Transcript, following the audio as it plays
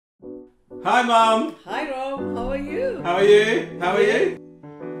Hi, Mum. Hi, Rom. How are you? How are you? How are you?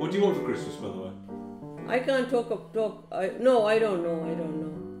 What do you want for Christmas, by the way? I can't talk. No, I don't know.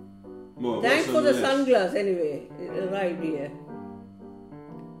 What, Thanks what's for on the list? sunglass anyway. It arrived here.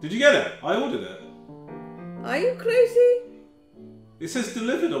 Did you get it? I ordered it. Are you crazy? It says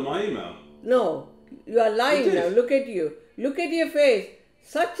delivered on my email. No, you are lying It now. is. Look at you. Look at your face.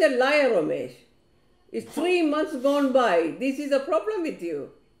 Such a liar, Romesh. It's 3 months gone by. This is a problem with you.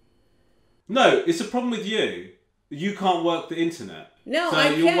 No, it's a problem with you. You can't work the internet. No, so I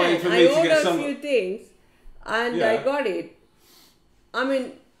you're can. waiting for I me to ordered get a some. few things and Yeah. I got it. I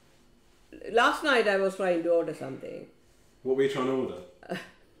mean, last night I was trying to order something. What were you trying to order?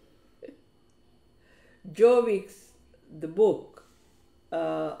 Wicks, the book.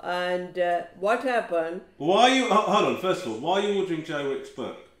 And what happened? Why are you? Hold on. First of all, why are you ordering Joe Wicks'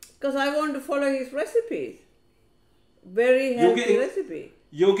 book? Because I want to follow his recipes. Very healthy recipe.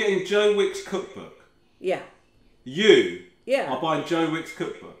 You're getting Joe Wicks' cookbook. Yeah. You Yeah. are buying Joe Wicks'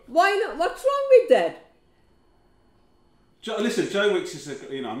 cookbook. Why not? What's wrong with that? Listen, Joe Wicks is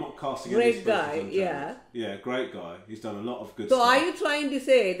I'm not casting any Great aspersions guy, on Joe yeah. Wicks. Yeah, great guy. He's done a lot of good So stuff. are you trying to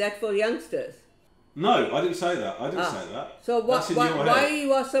say that for youngsters? No, I didn't say that. I didn't say that. So That's in your head. why you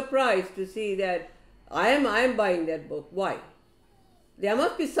were surprised to see that I am buying that book? Why? There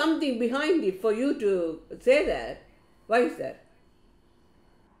must be something behind it for you to say that. Why is that?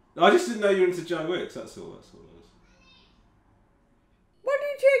 I just didn't know you were into Joe Wicks. That's all. That's all it was. What do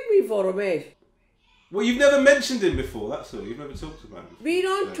you take me for, Romesh? Well, you've never mentioned him before. That's all. You've never talked about him. We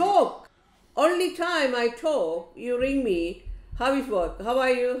don't talk. Only time I talk, you ring me. How is work? How are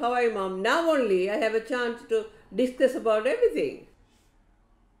you? How are you, Mom? Now only I have a chance to discuss about everything.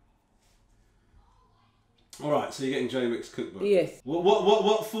 All right. So you're getting Joe Wicks' cookbook. Yes.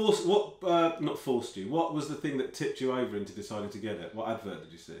 What forced? Not forced you. What was the thing that tipped you over into deciding to get it? What advert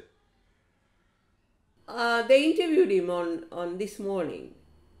did you see? They interviewed him on this morning,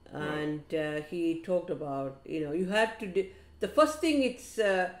 and he talked about you had to. The first thing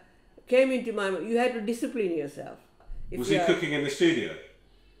came into my mind. You had to discipline yourself. Was he cooking in the studio?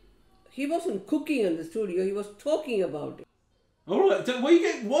 He wasn't cooking in the studio. He was talking about it. All right.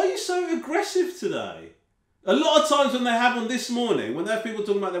 Why are you so aggressive today? A lot of times when they have one this morning, when they have people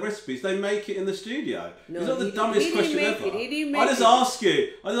talking about their recipes, they make it in the studio. No, it's not the he dumbest didn't question make ever. it. He didn't make I just it. ask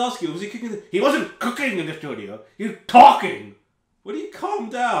you, was he cooking? He wasn't cooking in the studio. He was talking. Will you calm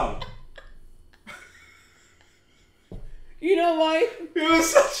down? You know why? It was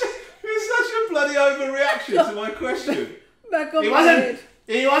such a bloody overreaction to my question. Back of my head.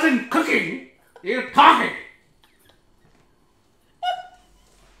 He wasn't cooking. He was talking.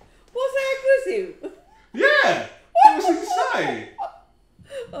 Was I aggressive? Yeah. What was he saying?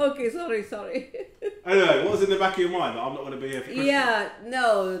 Okay, sorry. Anyway, what was in the back of your mind? That I'm not going to be here for Christmas. Yeah,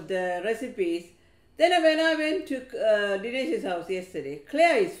 no, the recipes. Then when I went to Dinesh's house yesterday,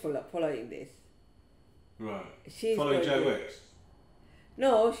 Claire is following this. Right. She's Following Joe going to- Wicks.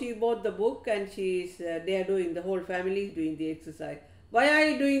 No, she bought the book and they are doing, the whole family is doing the exercise. Why are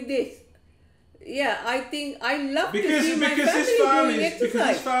you doing this? Yeah, I think I love to see my family doing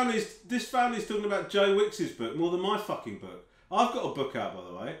exercise. This family's talking about Joe Wicks' book more than my fucking book. I've got a book out, by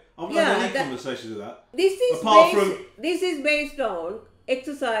the way. I've not had any conversations with that. This is based on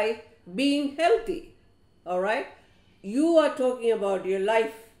exercise being healthy. All right, you are talking about your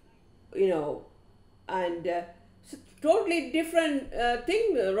life, and it's a totally different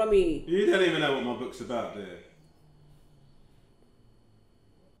thing, Rami. You don't even know what my book's about, do you?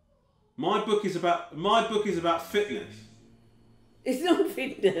 My book is about fitness. It's not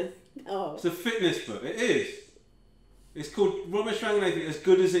fitness. No. It's a fitness book. It is. It's called Romesh Ranganathan, As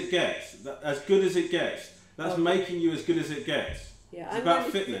Good As It Gets. As Good As It Gets. That's making you as good as it gets. Yeah, it's I'm about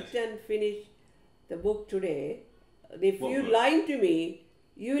going fitness. to sit and finish the book today. If What you book? lying to me,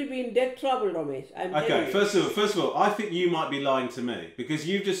 you will be in dead trouble, Romesh. I'm telling Okay, you. first of all, I think you might be lying to me because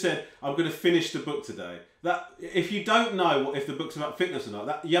you've just said I'm going to finish the book today. That if you don't know if the book's about fitness or not,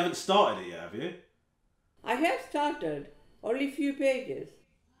 that you haven't started it yet, have you? I have started only a few pages.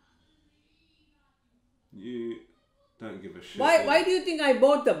 You don't give a shit. Why do you think I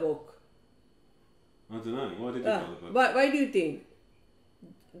bought the book? I don't know. Why did you buy the book? Why do you think?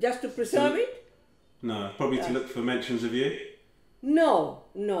 Just to preserve it? No, probably to look for mentions of you. No,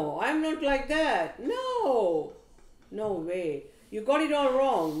 I'm not like that. No way. You got it all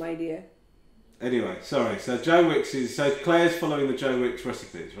wrong, my dear. Anyway, sorry. So Claire's following the Joe Wicks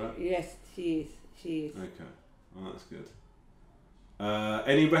recipes, right? Yes, she is. Okay, well that's good.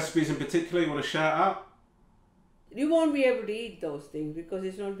 Any recipes in particular you want to shout out? You won't be able to eat those things because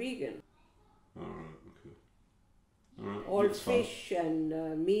it's not vegan. Alright, okay. all fish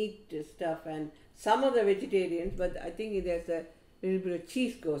and meat stuff, and some of the vegetarians, but I think there's a little bit of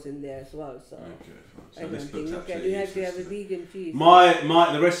cheese goes in there as well. So, so I don't this think book's you have to have a vegan cheese.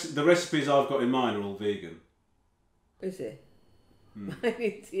 The recipes I've got in mind are all vegan. Is it? I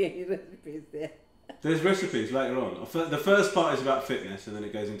didn't see any recipes there. There's recipes later on. The first part is about fitness, and then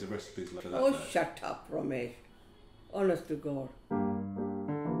it goes into recipes later. Shut up, Romesh. Honest to God.